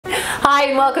Hi,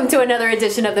 and welcome to another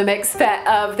edition of the Mixed Pet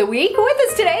of the Week. With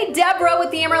us today, Deborah with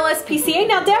the Amarillo SPCA.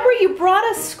 Now, Deborah, you brought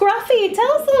us Scruffy.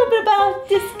 Tell us a little bit about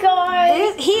this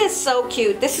guy. He is so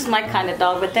cute. This is my kind of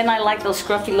dog, but then I like those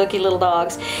scruffy looky little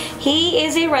dogs. He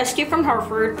is a rescue from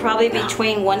Hereford, probably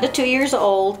between 1 to 2 years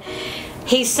old.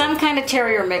 He's some kind of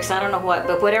terrier mix, I don't know what,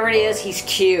 but whatever it is, he's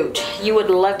cute. You would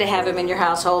love to have him in your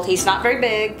household. He's not very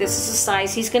big. This is the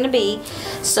size he's going to be.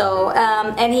 So,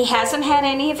 and he hasn't had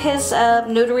any of his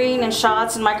neutering and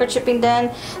shots and microchipping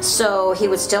done, so he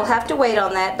would still have to wait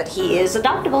on that, but he is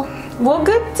adoptable. Well,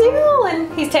 good deal.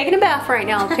 And he's taking a bath right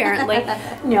now, apparently.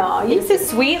 No, he's a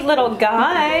sweet little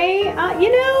guy.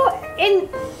 You know, and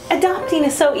adopting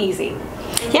is so easy.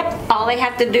 Yep, all they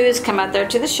have to do is come out there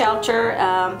to the shelter.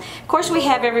 Of course, we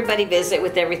have everybody visit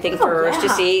with everything first to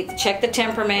see, check the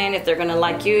temperament. If they're going to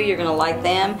like you, you're going to like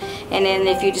them. And then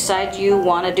if you decide you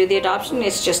want to do the adoption,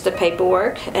 it's just the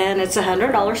paperwork, and it's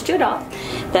 $100 to adopt.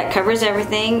 That covers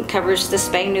everything, covers the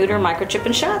spay, neuter, microchip,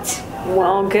 and shots.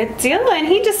 Well, good deal. And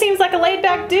he just seems like a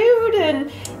laid-back dude,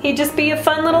 and he'd just be a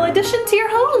fun little addition to your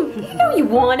home. You know you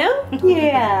want him.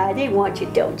 Yeah, they want you,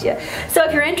 don't you? So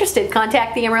if you're interested,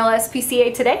 contact the Amarillo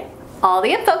SPCA today. All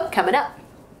the info coming up.